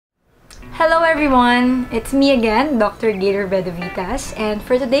Hello everyone! It's me again, Dr. Gaile Robredo-Vitas, and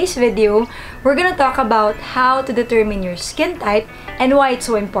for today's video, we're gonna talk about how to determine your skin type and why it's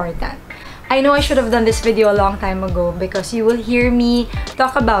so important. I know I should have done this video a long time ago because you will hear me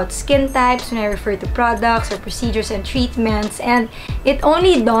talk about skin types when I refer to products or procedures and treatments, and it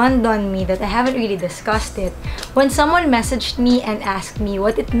only dawned on me that I haven't really discussed it when someone messaged me and asked me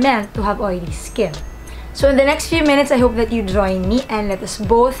what it meant to have oily skin. So in the next few minutes, I hope that you join me and let us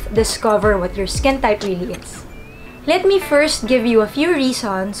both discover what your skin type really is. Let me first give you a few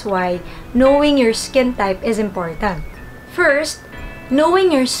reasons why knowing your skin type is important. First,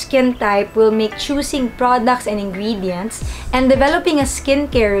 knowing your skin type will make choosing products and ingredients and developing a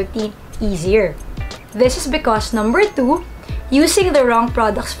skincare routine easier. This is because number 2, using the wrong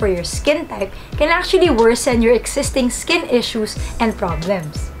products for your skin type can actually worsen your existing skin issues and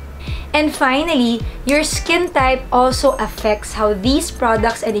problems. And finally, your skin type also affects how these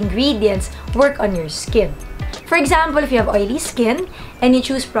products and ingredients work on your skin. For example, if you have oily skin and you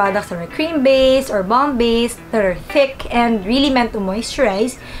choose products that are cream-based or balm-based that are thick and really meant to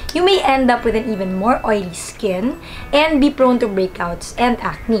moisturize, you may end up with an even more oily skin and be prone to breakouts and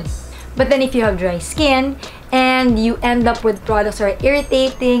acne. But then if you have dry skin and you end up with products that are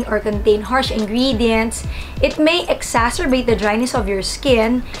irritating or contain harsh ingredients, it may exacerbate the dryness of your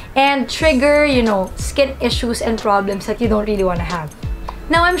skin and trigger, skin issues and problems that you don't really want to have.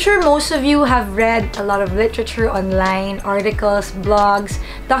 Now, I'm sure most of you have read a lot of literature online, articles, blogs,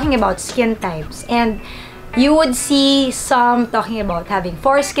 talking about skin types. And you would see some talking about having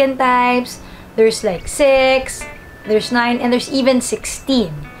 4 skin types, there's like 6, there's 9, and there's even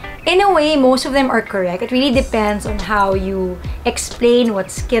 16. In a way, most of them are correct. It really depends on how you explain what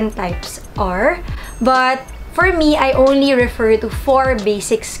skin types are. But for me, I only refer to 4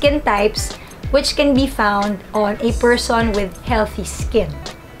 basic skin types which can be found on a person with healthy skin: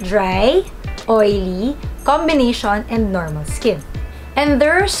 dry, oily, combination, and normal skin. And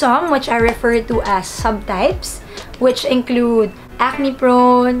there are some which I refer to as subtypes, which include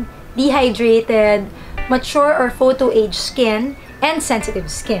acne-prone, dehydrated, mature or photo-age skin, and sensitive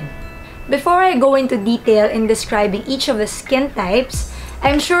skin. Before I go into detail in describing each of the skin types,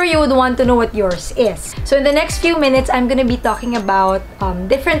 I'm sure you would want to know what yours is. So in the next few minutes, I'm going to be talking about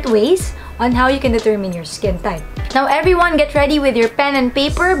different ways on how you can determine your skin type. Now everyone, get ready with your pen and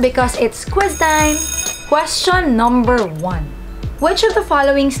paper because it's quiz time! Question number 1. Which of the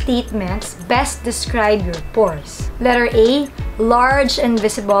following statements best describe your pores? Letter A, large and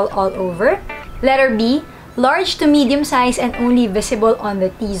visible all over. Letter B, large to medium size and only visible on the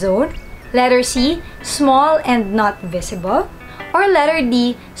T-zone. Letter C, small and not visible. Or letter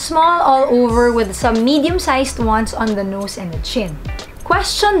D, small all over with some medium-sized ones on the nose and the chin.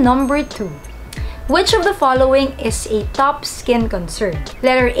 Question number 2. Which of the following is a top skin concern?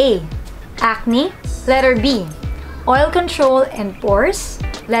 Letter A, acne. Letter B, oil control and pores.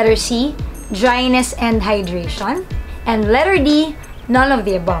 Letter C, dryness and hydration. And letter D, none of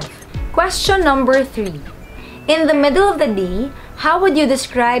the above. Question number 3. In the middle of the day, how would you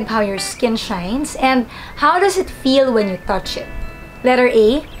describe how your skin shines and how does it feel when you touch it? Letter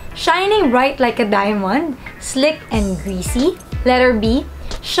A, shining bright like a diamond, slick and greasy. Letter B,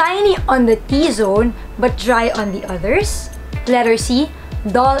 shiny on the T-zone but dry on the others. Letter C,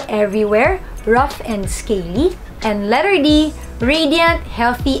 dull everywhere, rough and scaly. And letter D, radiant,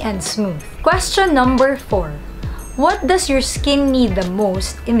 healthy and smooth. Question number 4. What does your skin need the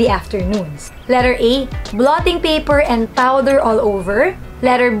most in the afternoons? Letter A, blotting paper and powder all over.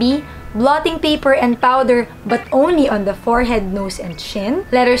 Letter B, blotting paper and powder but only on the forehead, nose, and chin.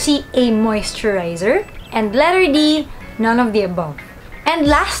 Letter C, a moisturizer. And letter D, none of the above. And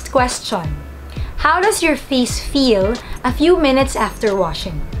last question. How does your face feel a few minutes after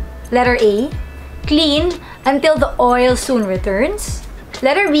washing? Letter A, clean until the oil soon returns.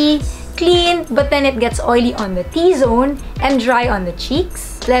 Letter B, clean but then it gets oily on the T-zone and dry on the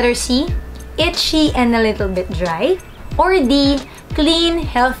cheeks. Letter C, itchy and a little bit dry. Or D, clean,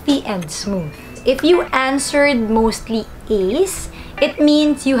 healthy, and smooth. If you answered mostly A's, it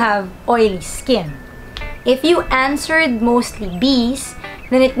means you have oily skin. If you answered mostly B's,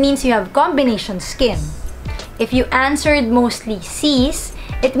 then it means you have combination skin. If you answered mostly C's,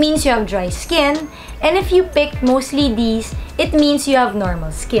 it means you have dry skin. And if you picked mostly D's, it means you have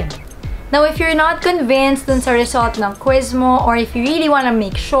normal skin. Now, if you're not convinced dun sa result ng quiz mo, or if you really want to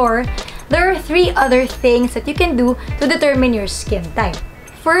make sure, there are 3 other things that you can do to determine your skin type.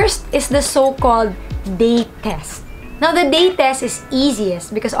 First is the so-called day test. Now, the day test is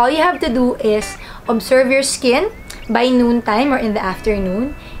easiest because all you have to do is observe your skin by noontime or in the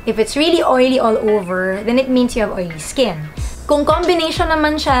afternoon. If it's really oily all over, then it means you have oily skin. Kung combination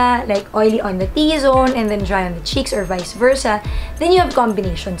naman siya, like oily on the T-zone and then dry on the cheeks or vice versa, then you have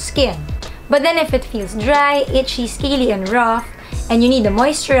combination skin. But then if it feels dry, itchy, scaly, and rough, and you need a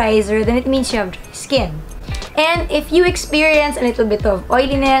moisturizer, then it means you have dry skin. And if you experience a little bit of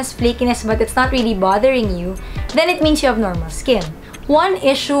oiliness, flakiness, but it's not really bothering you, then it means you have normal skin. One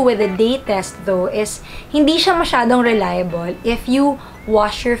issue with the day test though is hindi siya masyadong reliable if you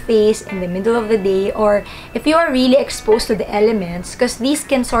wash your face in the middle of the day or if you are really exposed to the elements, because these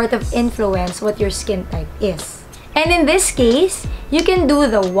can sort of influence what your skin type is. And in this case, you can do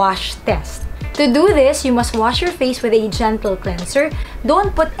the wash test. To do this, you must wash your face with a gentle cleanser.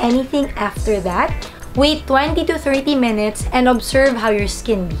 Don't put anything after that. Wait 20 to 30 minutes and observe how your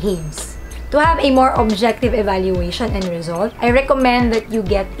skin behaves. To have a more objective evaluation and result, I recommend that you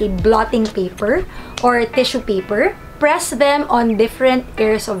get a blotting paper or tissue paper. Press them on different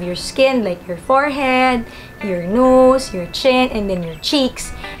areas of your skin like your forehead, your nose, your chin, and then your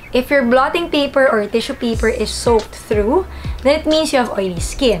cheeks. If your blotting paper or tissue paper is soaked through, then it means you have oily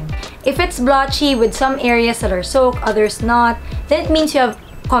skin. If it's blotchy with some areas that are soaked, others not, then it means you have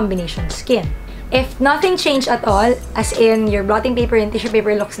combination skin. If nothing changed at all, as in your blotting paper and tissue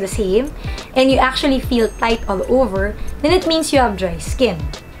paper looks the same, and you actually feel tight all over, then it means you have dry skin.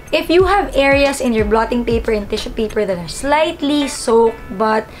 If you have areas in your blotting paper and tissue paper that are slightly soaked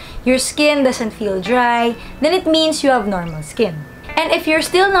but your skin doesn't feel dry, then it means you have normal skin. And if you're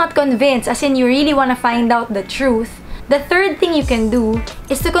still not convinced, as in you really want to find out the truth, the third thing you can do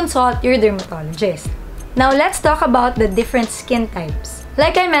is to consult your dermatologist. Now let's talk about the different skin types.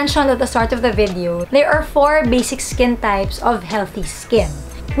 Like I mentioned at the start of the video, there are 4 basic skin types of healthy skin.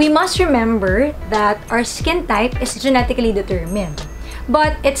 We must remember that our skin type is genetically determined,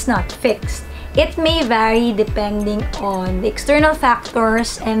 but it's not fixed. It may vary depending on the external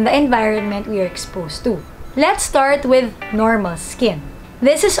factors and the environment we are exposed to. Let's start with normal skin.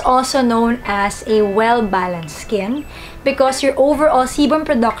 This is also known as a well-balanced skin because your overall sebum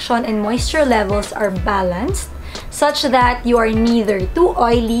production and moisture levels are balanced such that you are neither too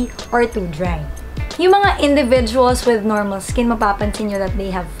oily or too dry. Yung mga individuals with normal skin, mapapansin nyo that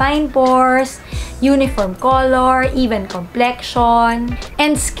they have fine pores, uniform color, even complexion,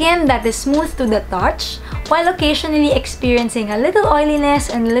 and skin that is smooth to the touch, while occasionally experiencing a little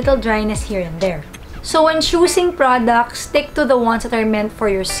oiliness and a little dryness here and there. So when choosing products, stick to the ones that are meant for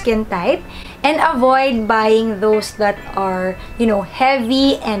your skin type and avoid buying those that are,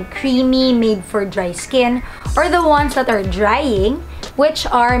 heavy and creamy, made for dry skin, or the ones that are drying, which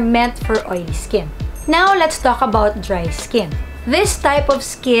are meant for oily skin. Now let's talk about dry skin. This type of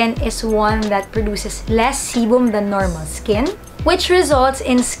skin is one that produces less sebum than normal skin, which results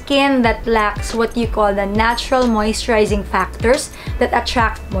in skin that lacks what you call the natural moisturizing factors that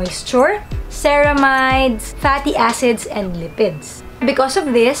attract moisture, ceramides, fatty acids, and lipids. Because of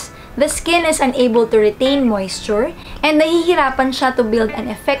this, the skin is unable to retain moisture and nahihirapan siya to build an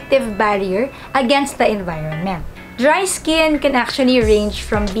effective barrier against the environment. Dry skin can actually range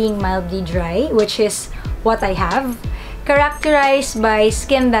from being mildly dry, which is what I have, characterized by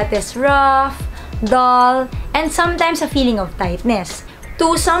skin that is rough, dull, and sometimes a feeling of tightness,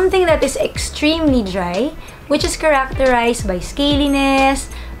 to something that is extremely dry, which is characterized by scaliness,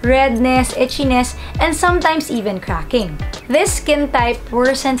 redness, itchiness, and sometimes even cracking. This skin type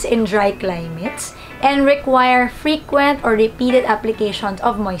worsens in dry climates and require frequent or repeated applications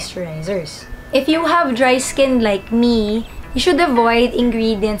of moisturizers. If you have dry skin like me, you should avoid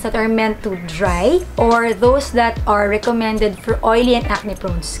ingredients that are meant to dry or those that are recommended for oily and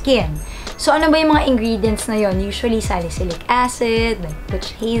acne-prone skin. So ano ba yung mga ingredients na yon? Usually salicylic acid, like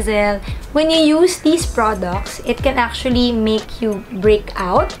witch hazel. When you use these products, it can actually make you break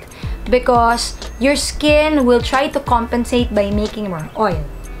out because your skin will try to compensate by making more oil.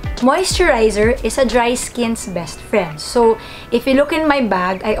 Moisturizer is a dry skin's best friend. So if you look in my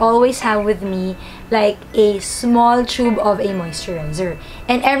bag, I always have with me like a small tube of a moisturizer.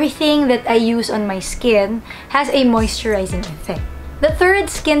 And everything that I use on my skin has a moisturizing effect. The third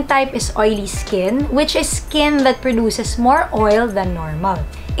skin type is oily skin, which is skin that produces more oil than normal.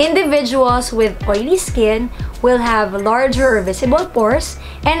 Individuals with oily skin will have larger or visible pores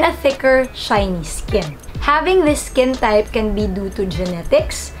and a thicker, shiny skin. Having this skin type can be due to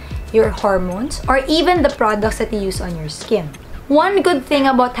genetics, your hormones, or even the products that you use on your skin. One good thing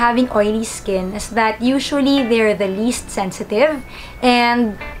about having oily skin is that usually they're the least sensitive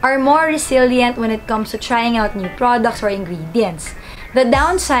and are more resilient when it comes to trying out new products or ingredients. The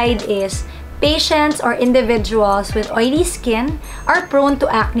downside is patients or individuals with oily skin are prone to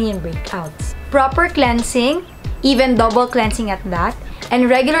acne and breakouts. Proper cleansing, even double cleansing at that, and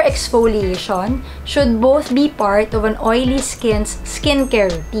regular exfoliation should both be part of an oily skin's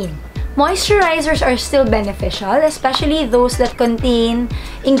skincare routine. Moisturizers are still beneficial, especially those that contain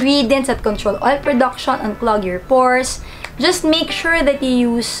ingredients that control oil production, unclog your pores. Just make sure that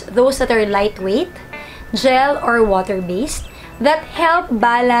you use those that are lightweight, gel or water-based, that help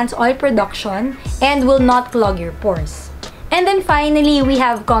balance oil production and will not clog your pores. And then finally, we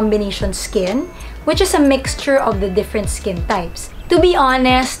have combination skin, which is a mixture of the different skin types. To be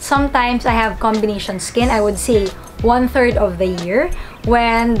honest, sometimes I have combination skin, I would say 1/3 of the year,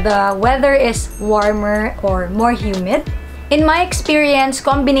 when the weather is warmer or more humid. In my experience,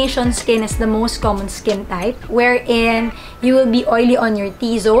 combination skin is the most common skin type, wherein you will be oily on your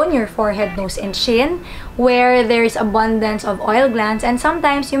T-zone, your forehead, nose, and chin, where there is abundance of oil glands, and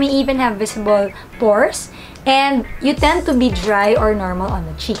sometimes you may even have visible pores, and you tend to be dry or normal on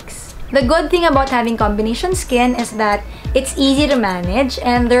the cheeks. The good thing about having combination skin is that it's easy to manage,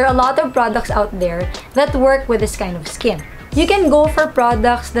 and there are a lot of products out there that work with this kind of skin. You can go for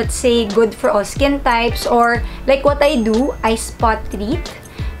products that say good for all skin types, or like what I do, I spot treat.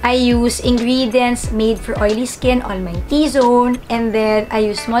 I use ingredients made for oily skin on my T-zone, and then I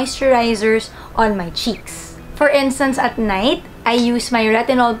use moisturizers on my cheeks. For instance, at night, I use my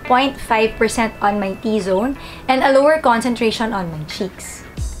retinol 0.5% on my T-zone and a lower concentration on my cheeks.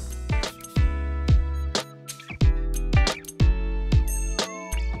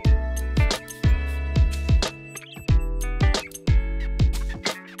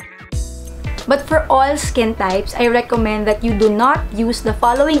 But for all skin types, I recommend that you do not use the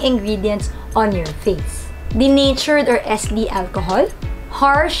following ingredients on your face: denatured or SD alcohol,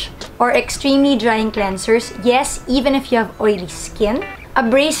 harsh or extremely drying cleansers, yes, even if you have oily skin,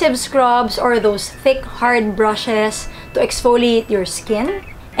 abrasive scrubs or those thick, hard brushes to exfoliate your skin,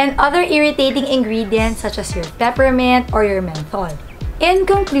 and other irritating ingredients such as your peppermint or your menthol. In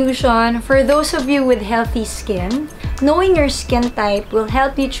conclusion, for those of you with healthy skin, knowing your skin type will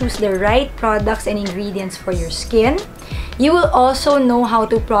help you choose the right products and ingredients for your skin. You will also know how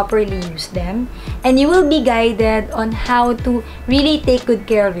to properly use them, and you will be guided on how to really take good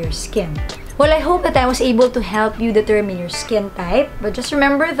care of your skin. Well, I hope that I was able to help you determine your skin type, but just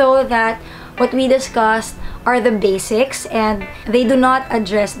remember though that what we discussed are the basics, and they do not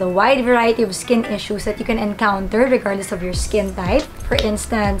address the wide variety of skin issues that you can encounter regardless of your skin type. For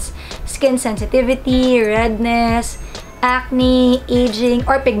instance, skin sensitivity, redness, acne, aging,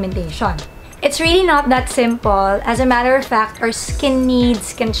 or pigmentation. It's really not that simple. As a matter of fact, our skin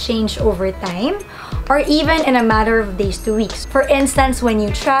needs can change over time, or even in a matter of days to weeks. For instance, when you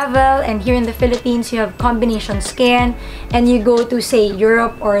travel, and here in the Philippines you have combination skin, and you go to, say,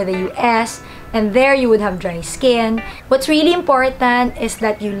 Europe or the US, and there you would have dry skin. What's really important is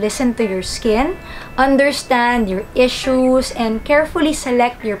that you listen to your skin, understand your issues, and carefully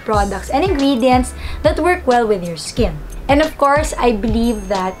select your products and ingredients that work well with your skin. And of course, I believe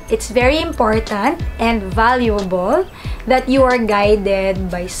that it's very important and valuable that you are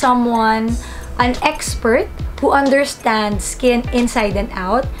guided by someone, an expert who understands skin inside and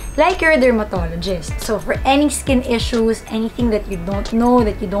out, like your dermatologist. So for any skin issues, anything that you don't know,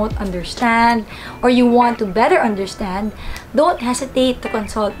 that you don't understand, or you want to better understand, don't hesitate to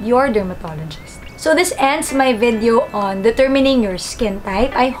consult your dermatologist. So this ends my video on determining your skin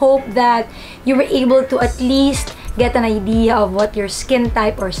type. I hope that you were able to at least get an idea of what your skin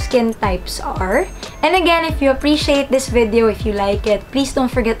type or skin types are. And again, if you appreciate this video, if you like it, please don't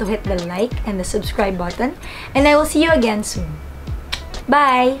forget to hit the like and the subscribe button. And I will see you again soon.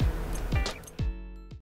 Bye!